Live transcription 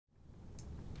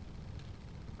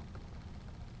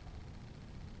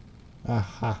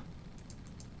Aha.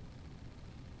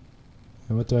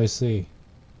 And what do I see?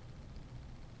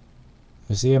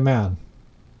 I see a man.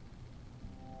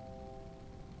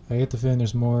 I get the feeling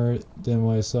there's more than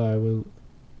what I saw.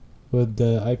 Would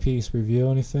the eyepiece reveal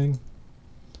anything?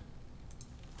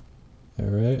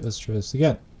 Alright, let's try this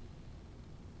again.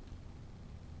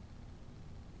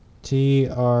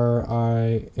 T-R-I-A-L.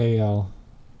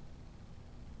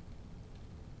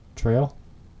 Trail?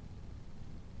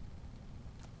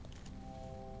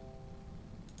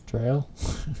 Trail?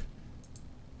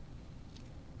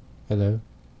 Hello.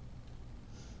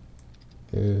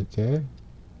 Okay.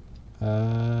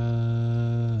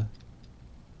 That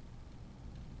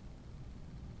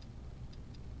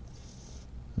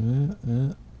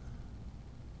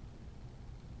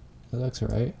looks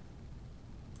right.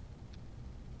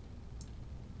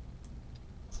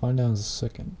 Find out in a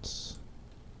second.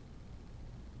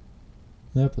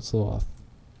 Nope, it's a little off.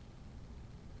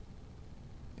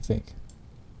 I think.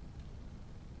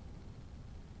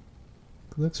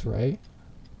 It looks right.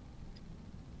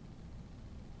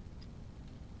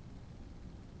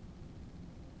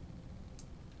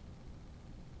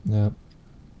 Nope.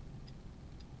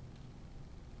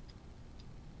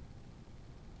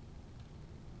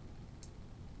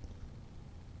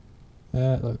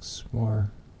 That looks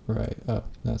more right. Oh,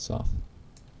 that's off.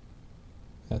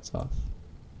 That's off.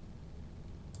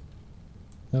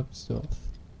 Nope, still off.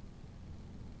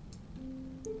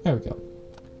 There we go.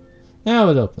 Now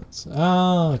it opens.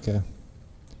 Oh, okay.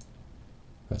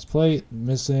 Press plate,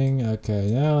 missing.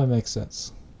 Okay, now it makes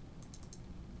sense.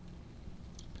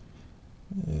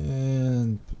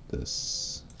 And put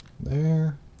this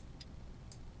there.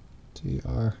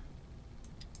 TR.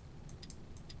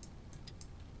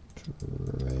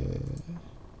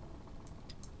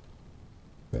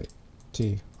 Right.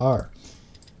 TR.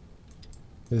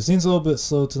 It seems a little bit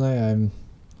slow tonight.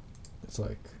 It's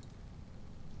like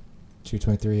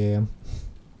 2:23 a.m.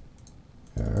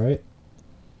 Alright.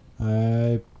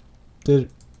 I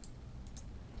did.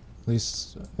 At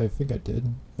least I think I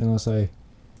did. Unless I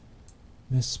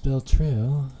misspelled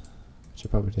trail. Which I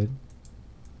probably did.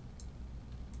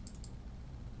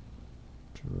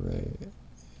 Trail.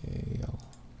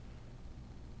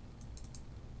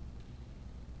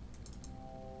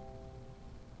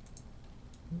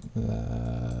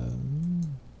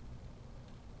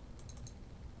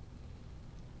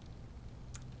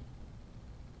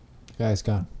 Guy's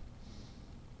gone.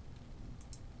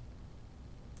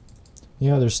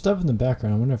 Yeah, there's stuff in the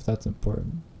background. I wonder if that's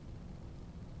important.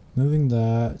 Moving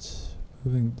that.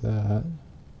 Moving that.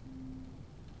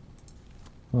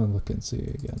 I want to look and see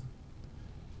again.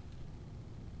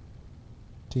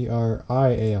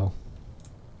 T-R-I-A-L.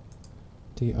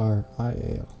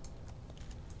 T-R-I-A-L.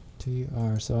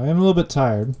 T-R. So I am a little bit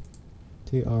tired.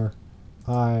 T-R-I-A-L.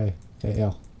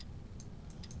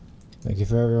 Thank you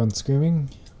for everyone screaming.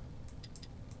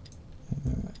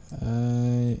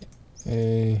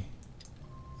 I-A-L.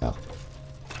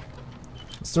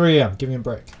 It's 3 a.m. Give me a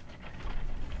break.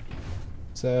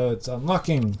 So it's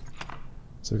unlocking.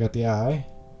 So we got the eye.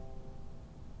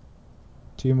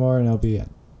 2 more and I'll be in.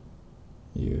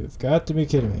 You've got to be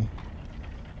kidding me.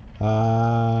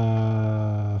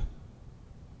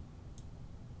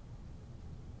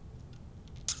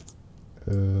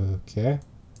 Okay.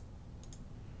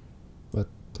 What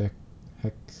the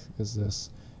heck is this?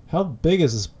 How big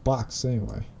is this box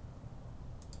anyway?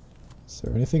 Is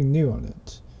there anything new on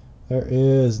it? There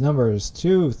is numbers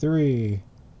 2, 3.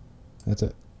 That's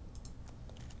it.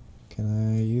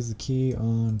 Can I use the key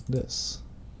on this?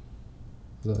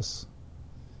 This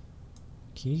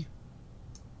key?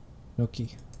 No key.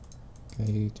 Can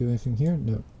I do anything here?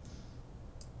 No.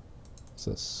 What's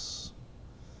this?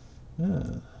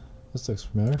 Ah, this looks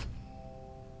familiar.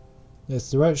 It's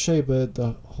the right shape, but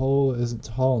the hole isn't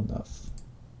tall enough.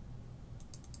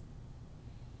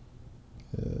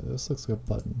 This looks like a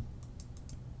button.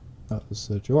 Oh, this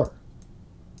is a drawer,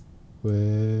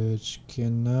 which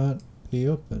cannot be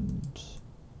opened.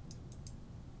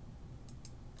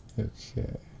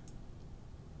 Okay.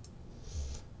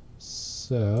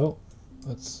 So,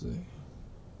 let's see.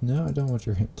 No, I don't want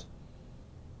your hint.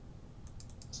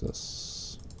 What's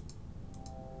this?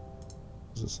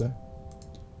 What does it say?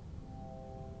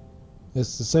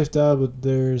 It's the safe dial, but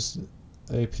there's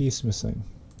a piece missing.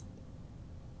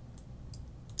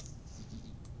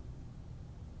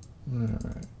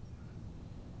 Alright.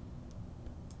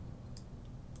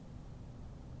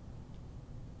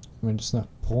 Am I just not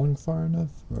pulling far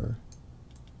enough, or?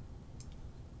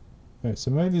 Alright,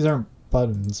 so maybe these aren't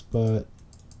buttons, but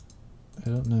I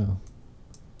don't know.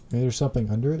 Maybe there's something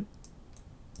under it?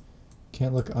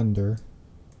 Can't look under.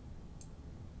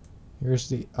 Here's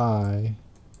the eye.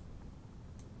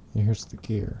 And here's the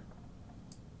gear.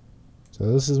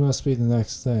 So this must be the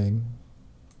next thing.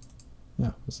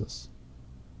 Yeah, what's this?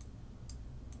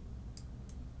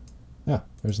 Yeah,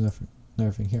 there's nothing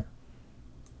here.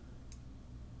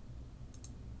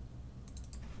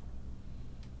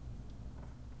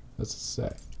 What's it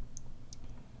say?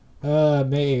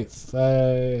 May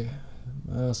 8th.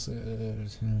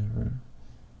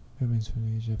 Remains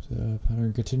from Egypt.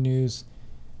 Pattern continues.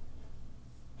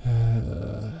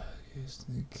 I'm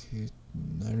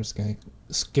just gonna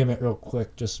skim it real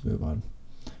quick. Just move on.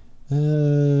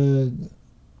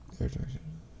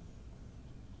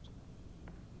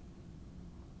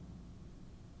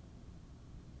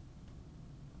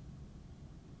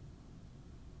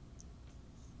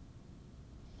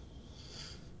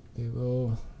 They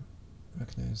will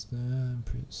recognize them,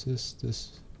 persist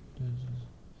this, and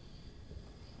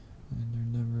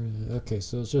their number. Okay,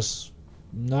 so it's just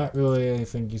not really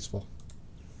anything useful.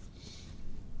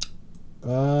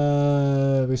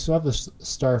 We still have the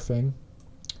star thing.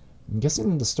 I'm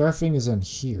guessing the star thing is in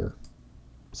here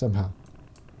somehow.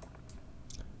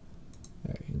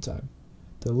 Alright, in time.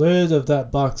 The lid of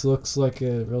that box looks like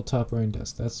a real top writing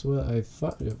desk. That's what I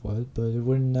thought it was, but it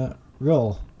would not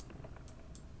roll.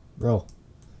 Roll.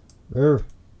 Can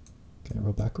I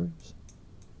roll backwards?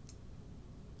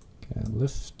 Can I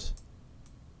lift?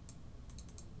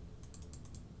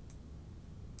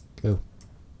 Go.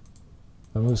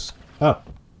 Almost up.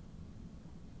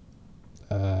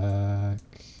 Okay.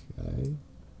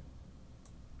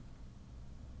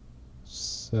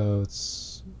 So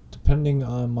it's depending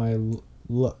on my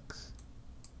look.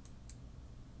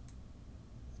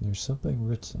 There's something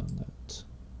written on that.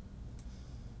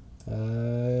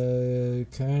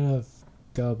 Kind of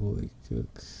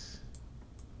gobbledygook.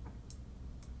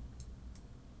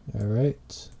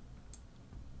 Alright.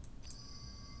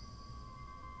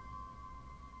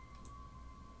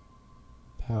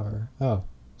 Power. Oh,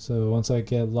 so once I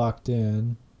get locked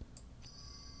in,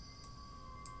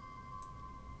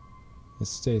 it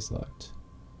stays locked.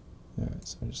 Alright,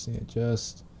 so I just need to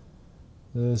adjust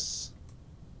this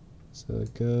so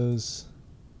it goes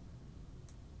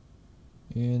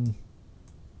in.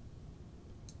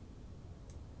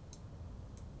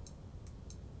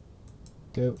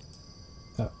 Go.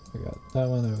 Oh, I got that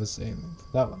one. I was aiming for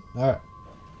that one. Alright.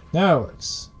 Now it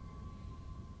works.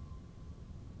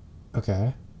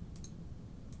 Okay.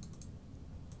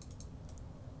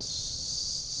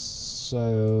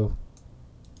 So,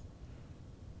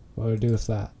 what do I do with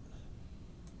that?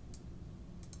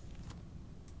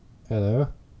 Hello?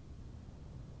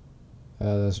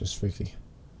 Oh, that's just freaky.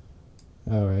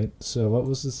 Alright, so what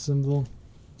was the symbol?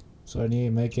 So I need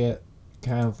to make it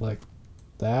kind of like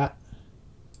that.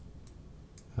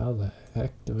 How the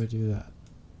heck do I do that?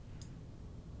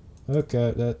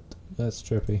 Okay, that's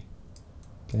trippy.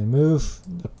 Can I move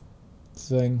the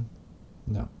thing?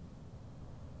 No.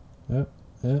 Oh.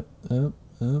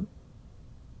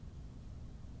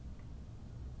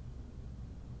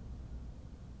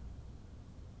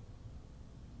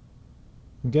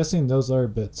 I'm guessing those other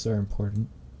bits are important.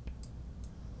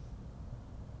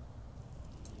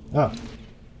 Oh.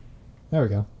 There we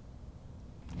go.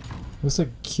 Looks like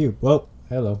a cube. Whoa.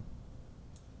 Hello.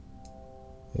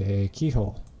 A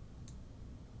keyhole.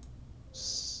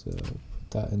 So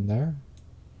put that in there.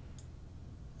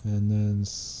 And then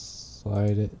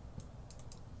slide it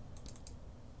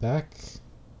back.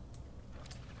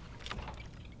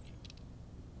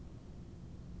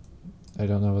 I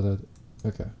don't know what that.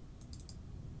 Okay.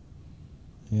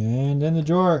 And in the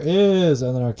drawer is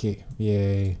another key.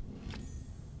 Yay.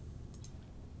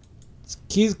 It's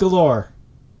keys galore.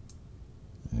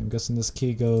 I'm guessing this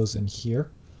key goes in here.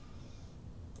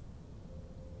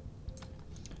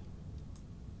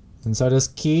 Inside this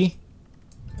key,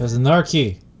 there's another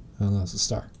key. Oh no, it's a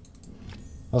star.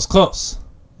 I was close.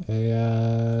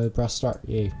 A brass star.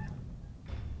 Yay.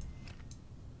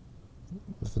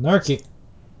 With another key.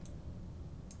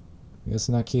 I guess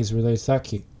that key is related to that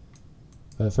key.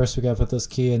 But first we gotta put this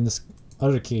key in this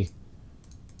other key.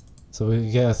 So we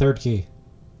can get a third key.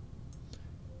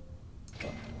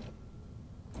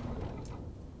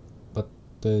 What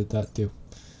did that do?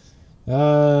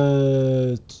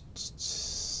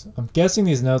 I'm guessing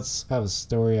these notes have a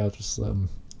story. I'll just let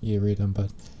you read them,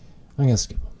 but I'm gonna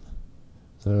skip them.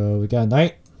 So we got a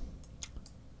knight.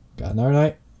 We got another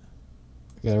knight.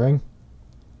 We got a ring.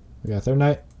 We got a third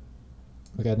knight.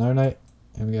 We got another knight.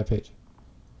 And we got a page.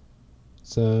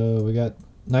 So we got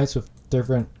knights with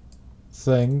different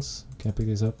things. Can't pick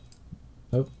these up.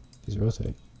 Nope. These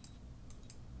rotate.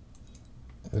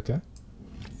 Okay.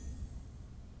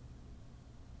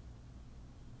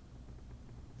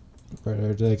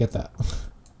 Where did I get that?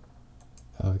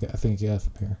 Oh, I think you got it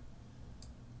from here.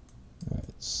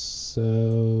 Alright,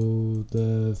 so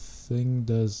the thing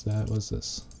does that. What's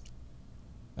this?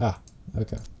 Ah,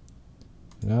 okay.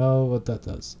 You know what that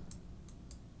does.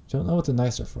 Don't know what the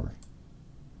knives are for.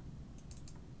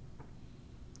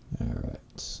 Alright.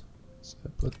 So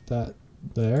put that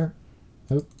there.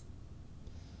 Oh.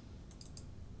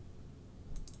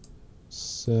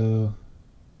 So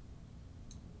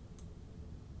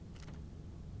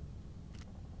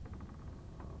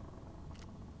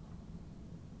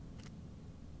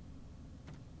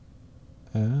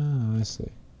ah, I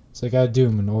see. So I gotta do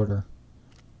them in order.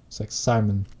 It's like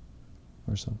Simon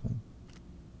or something.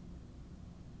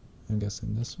 I'm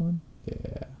guessing this one?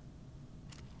 Yeah.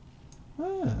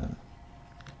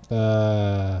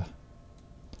 Ah.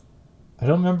 I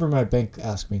don't remember my bank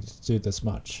asking me to do this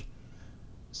much.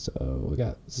 So we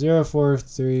got 0, 4,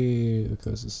 3. What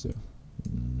goes this to?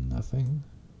 Nothing.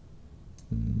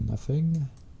 Nothing.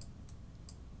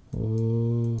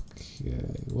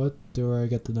 Okay. What do I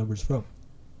get the numbers from?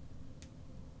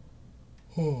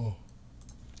 Oh,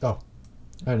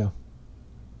 I know.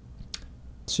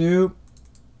 2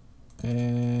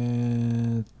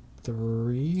 and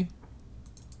 3.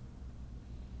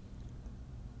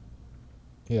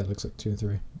 Yeah, it looks like 2 and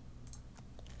 3.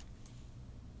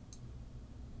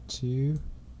 2,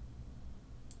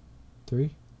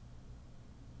 3.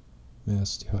 Yeah,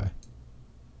 that's too high.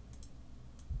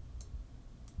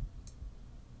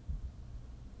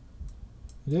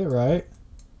 I did it right.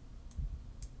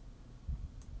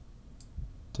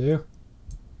 2,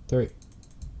 3.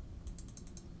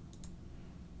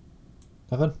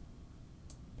 Nothing?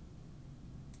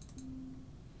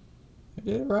 I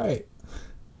did it right.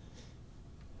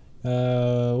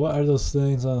 What are those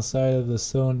things on the side of the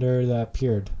cylinder that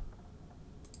appeared?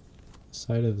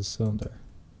 Side of the cylinder.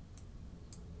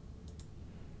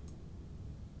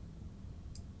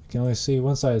 I can only see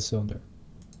one side of the cylinder.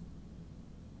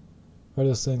 What are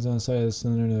those things on the side of the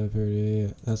cylinder that appeared?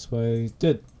 Yeah, that's what I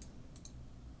did.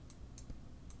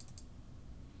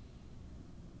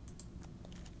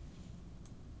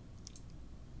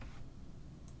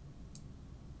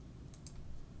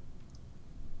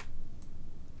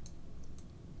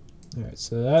 Alright,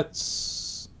 so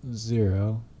that's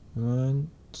 0, 1,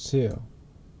 2. So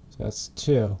that's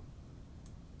 2.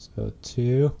 So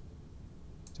 2,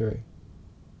 3.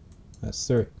 That's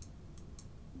 3.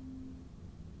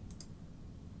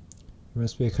 There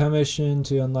must be a combination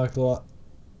to unlock the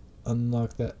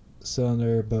unlock that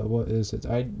cylinder, but what is it?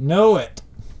 I know it!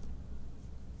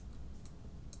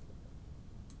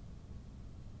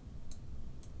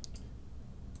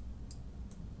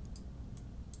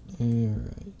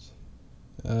 Alright.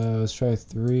 Let's try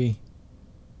 3,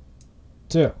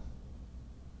 2.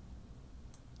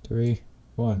 3,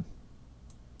 1.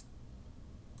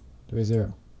 3,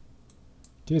 0.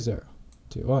 2, 0.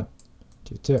 2, 1.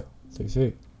 2, 2. 3,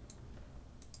 3.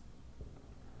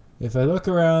 If I look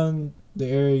around the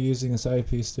area using this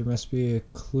eyepiece, there must be a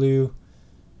clue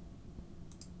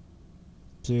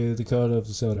to the code of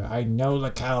the cylinder. I know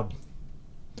the code!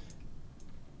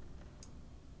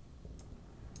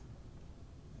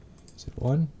 Is it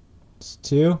 1? It's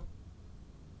 2.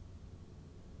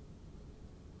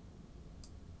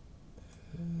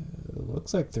 It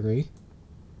looks like 3.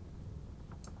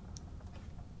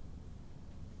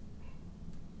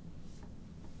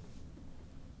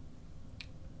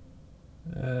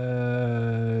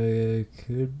 It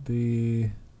could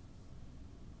be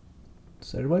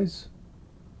sideways.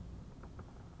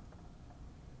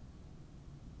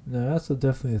 No, that's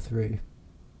definitely a 3.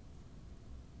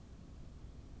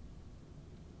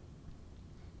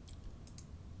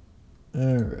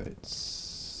 Alright,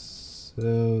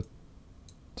 so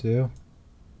 2,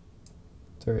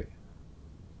 3,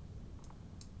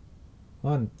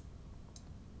 1,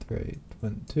 3,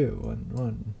 1, 2, 1,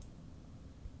 1.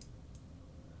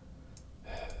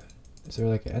 Is there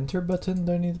like an enter button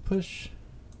that I need to push?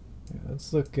 Yeah,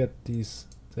 let's look at these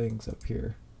things up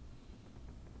here.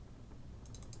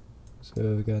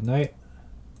 So we got knight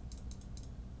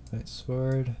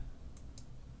sword.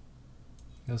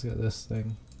 We also got this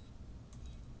thing.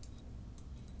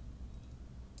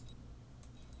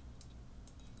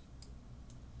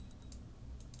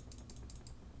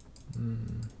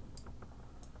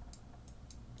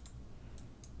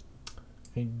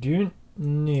 I don't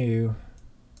know.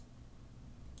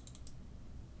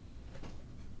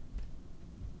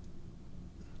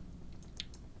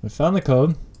 I found the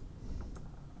code.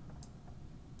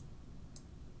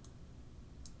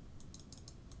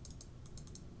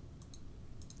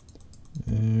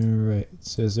 Alright,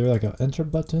 so is there like an enter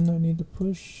button I need to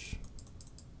push?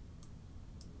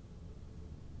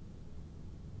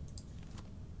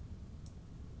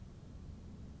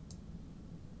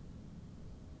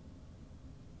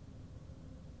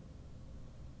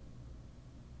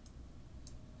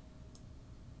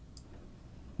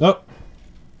 Nope.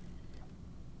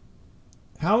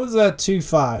 How is that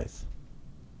 2-5?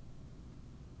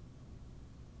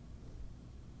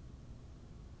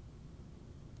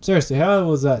 Seriously, how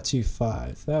was that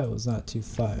 2-5? That was not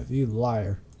 2-5. You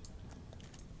liar.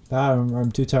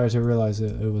 I'm too tired to realize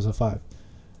it was a 5.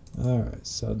 Alright,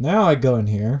 so now I go in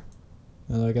here.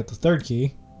 And I got the third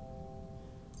key.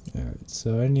 Alright,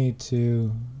 so I need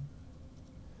to...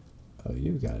 Oh,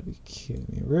 you gotta be kidding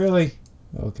me. Really?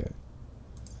 Okay.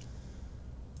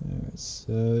 Alright,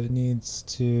 so it needs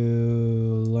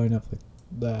to line up like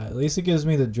that. At least it gives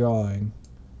me the drawing.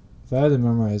 If I had to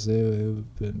memorize it, it would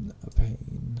have been a pain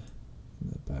in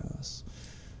the past.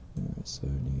 Alright, so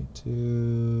I need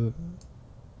to...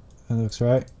 That looks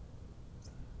right.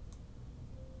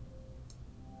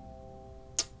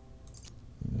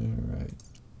 Alright.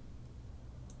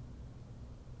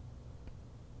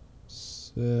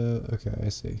 So, okay, I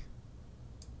see.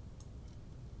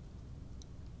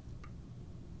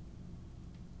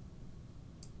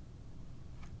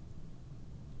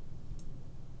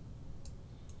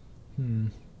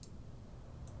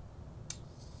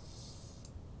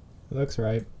 It looks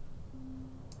right.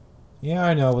 Yeah,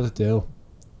 I know what to do.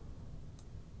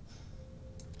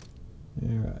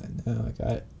 Alright, now I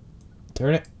got it.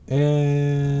 Turn it.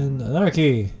 And another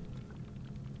key.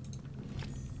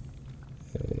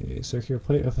 A circular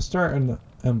plate with a star and an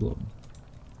emblem.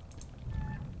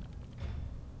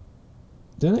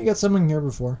 Didn't I get something here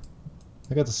before?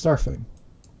 I got the star thing.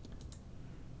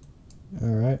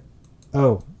 Alright.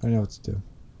 Oh, I know what to do.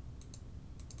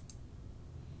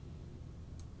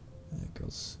 That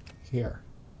goes here.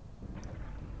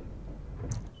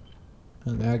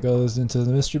 And that goes into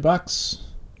the mystery box.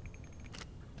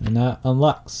 And that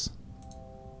unlocks.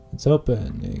 It's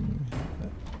opening.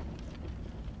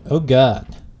 Oh god.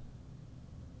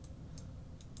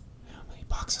 How many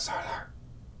boxes are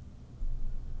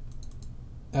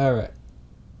there? Alright.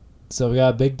 So we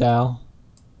got a big dial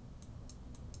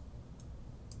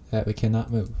that we cannot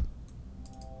move.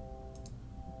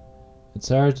 It's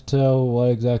hard to tell what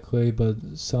exactly, but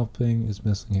something is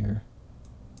missing here.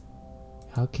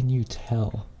 How can you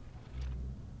tell?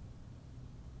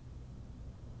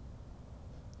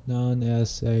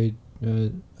 Non-SA...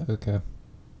 okay.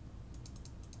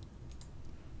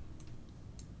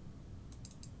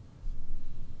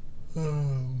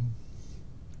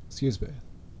 Excuse me.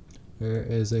 There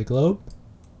is a globe,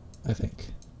 I think.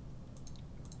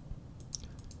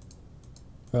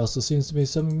 There also seems to be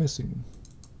something missing,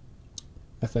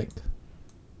 I think.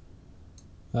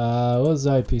 What does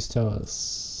the eyepiece tell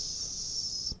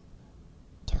us?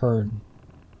 Turn.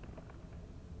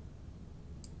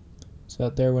 Is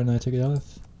that there when I took it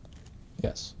off?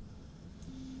 Yes.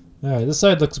 Alright, this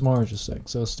side looks more interesting,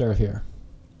 so let's start here.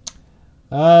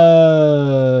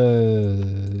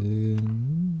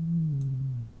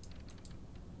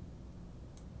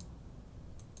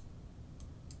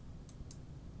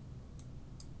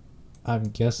 I'm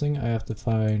guessing I have to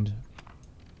find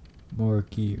more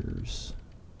gears.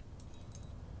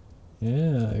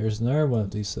 Yeah, here's another one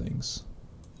of these things.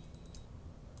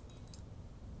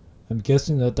 I'm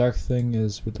guessing that dark thing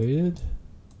is related.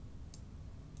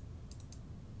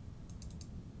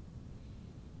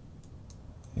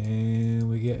 And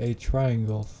we get a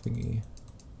triangle thingy.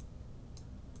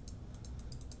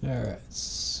 Alright,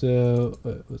 so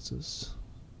what's this?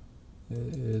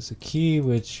 It is a key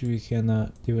which we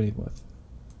cannot do anything with.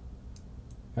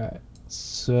 Alright,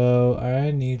 so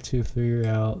I need to figure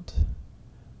out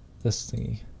this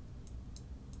thingy.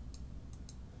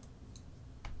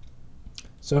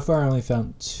 So far I only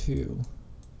found 2.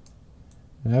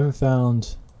 I haven't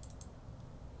found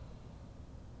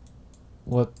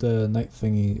what the night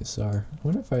thingies are. I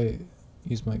wonder if I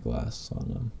use my glass on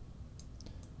them.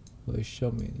 Will they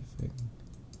show me anything?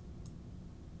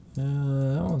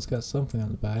 That one's got something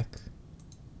on the back.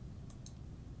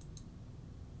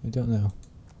 I don't know.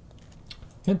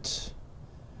 Hint.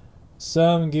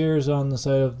 Some gears on the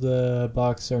side of the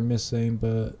box are missing,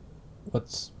 but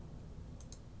what's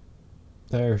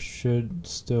there should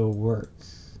still work.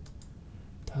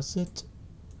 Does it?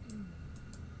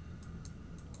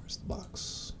 Where's the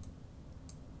box?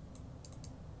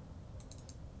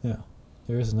 Yeah,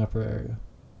 there is an upper area.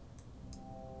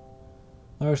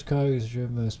 Large cog is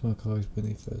driven by small cogs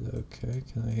beneath it. Okay,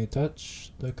 can I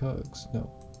touch the cogs? No.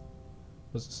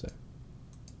 What's it say?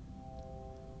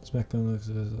 This mechanism looks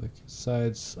like it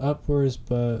sides upwards,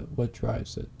 but what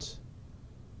drives it?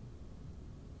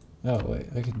 Oh wait,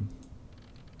 I can...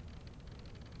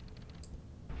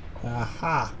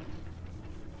 Aha!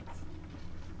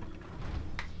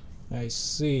 I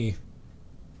see.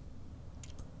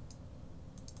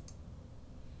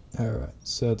 Alright,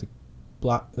 so the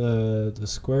block, the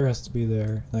square has to be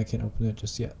there, and I can't open it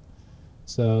just yet.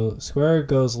 So square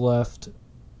goes left,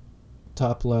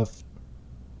 top left.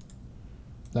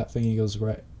 That thingy goes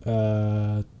right,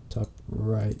 top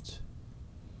right,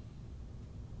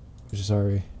 which is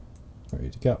already ready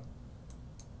to go.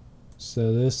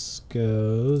 So this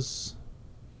goes.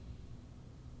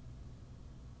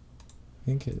 I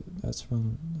think that's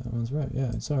from that one's right.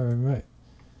 Yeah, it's already right.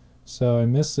 So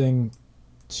I'm missing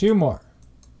 2 more.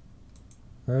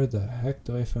 Where the heck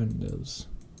do I find those?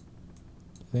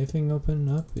 Did anything open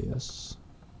up? Yes.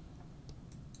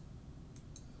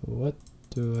 What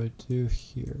do I do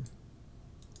here?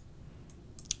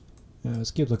 Yeah,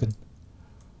 let's keep looking.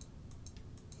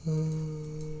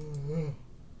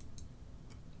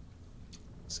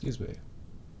 Excuse me.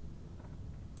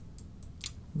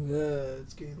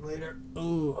 It's getting later.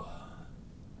 Ooh.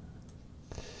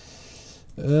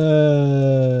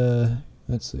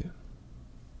 Let's see.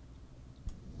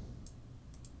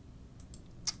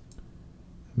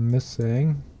 I'm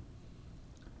missing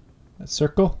a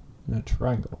circle and a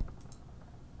triangle.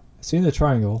 I've seen the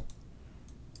triangle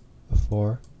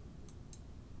before.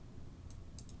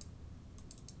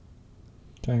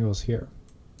 Triangle's here.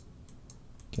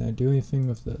 Can I do anything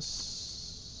with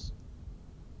this?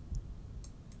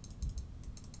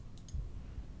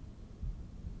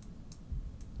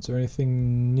 Is there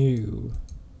anything new?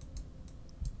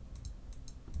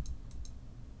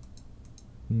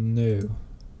 No.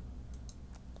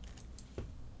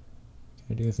 Can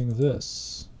I do anything with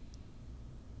this?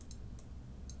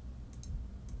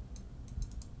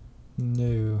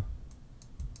 No.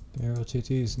 Can I rotate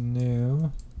these?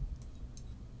 No.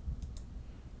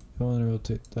 I want to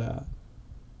rotate that.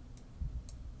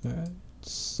 Alright,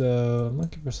 so I'm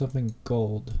looking for something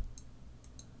gold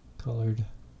colored.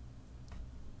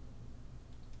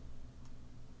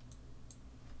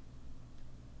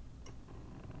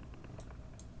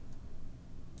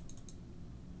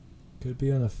 Could it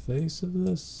be on the face of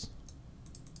this?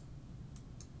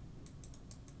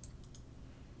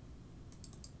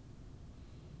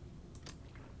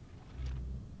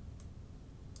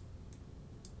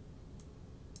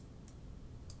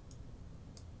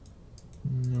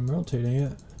 I'm rotating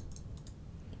it.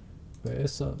 Wait,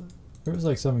 it's there was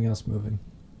like something else moving.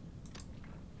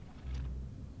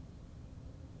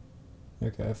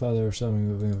 Okay, I thought there was something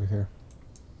moving over here.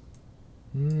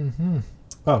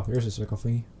 Oh, here's a circle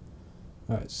thingy.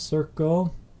 Alright,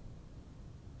 circle.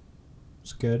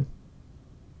 It's good.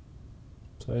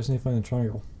 So I just need to find the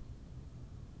triangle.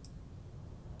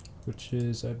 Which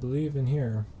is, I believe, in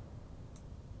here.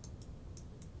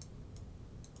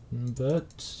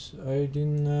 But I do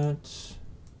not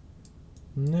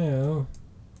know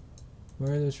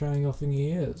where the triangle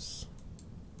thingy is.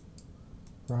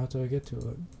 Or how do I get to it?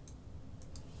 And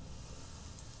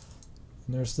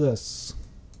there's this.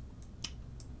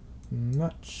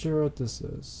 Not sure what this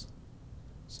is.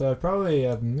 So I probably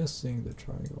am missing the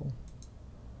triangle.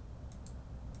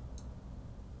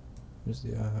 There's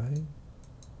the eye.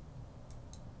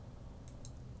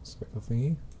 Circle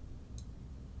thingy.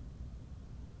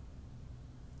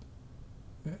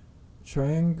 Okay.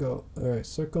 Triangle. Alright,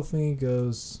 circle thingy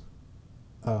goes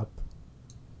up.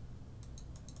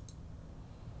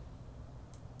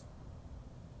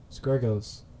 Square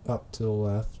goes up to the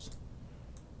left.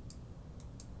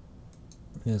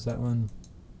 Is that one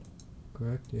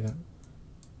correct? Yeah.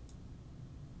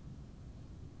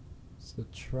 So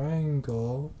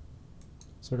triangle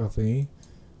circle thingy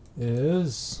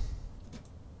is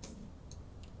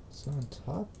on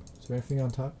top? Is there anything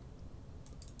on top?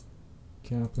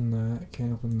 Can't open that,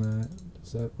 can't open that.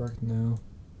 Does that work? No.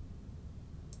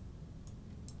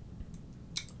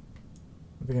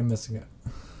 I think I'm missing it.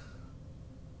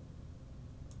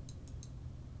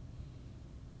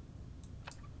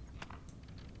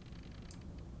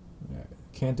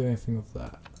 Can't do anything with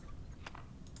that.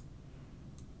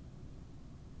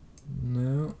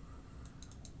 No.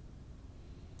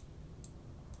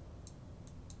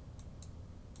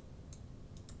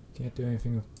 Can't do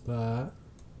anything with that.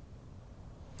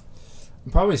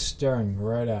 I'm probably staring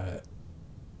right at it.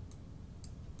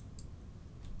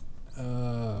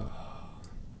 I'm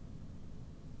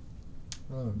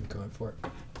gonna be going for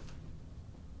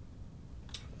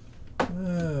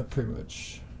it. Pretty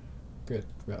much. Good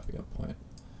wrapping up point.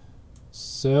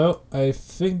 So I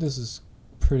think this is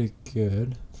pretty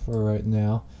good for right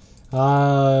now.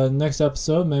 Next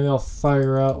episode, maybe I'll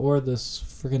figure out where this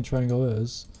freaking triangle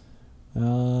is.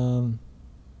 The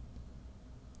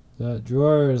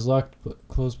drawer is locked but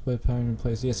closed by pattern in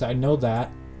place. Yes, I know that.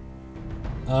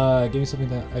 Give me something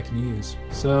that I can use.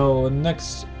 So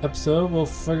next episode we'll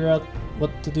figure out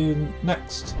what to do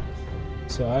next.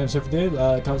 So I am Surfer Dude.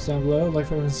 Comments down below, like,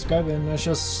 favorite, and subscribe, and I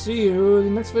shall see you in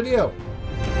the next video.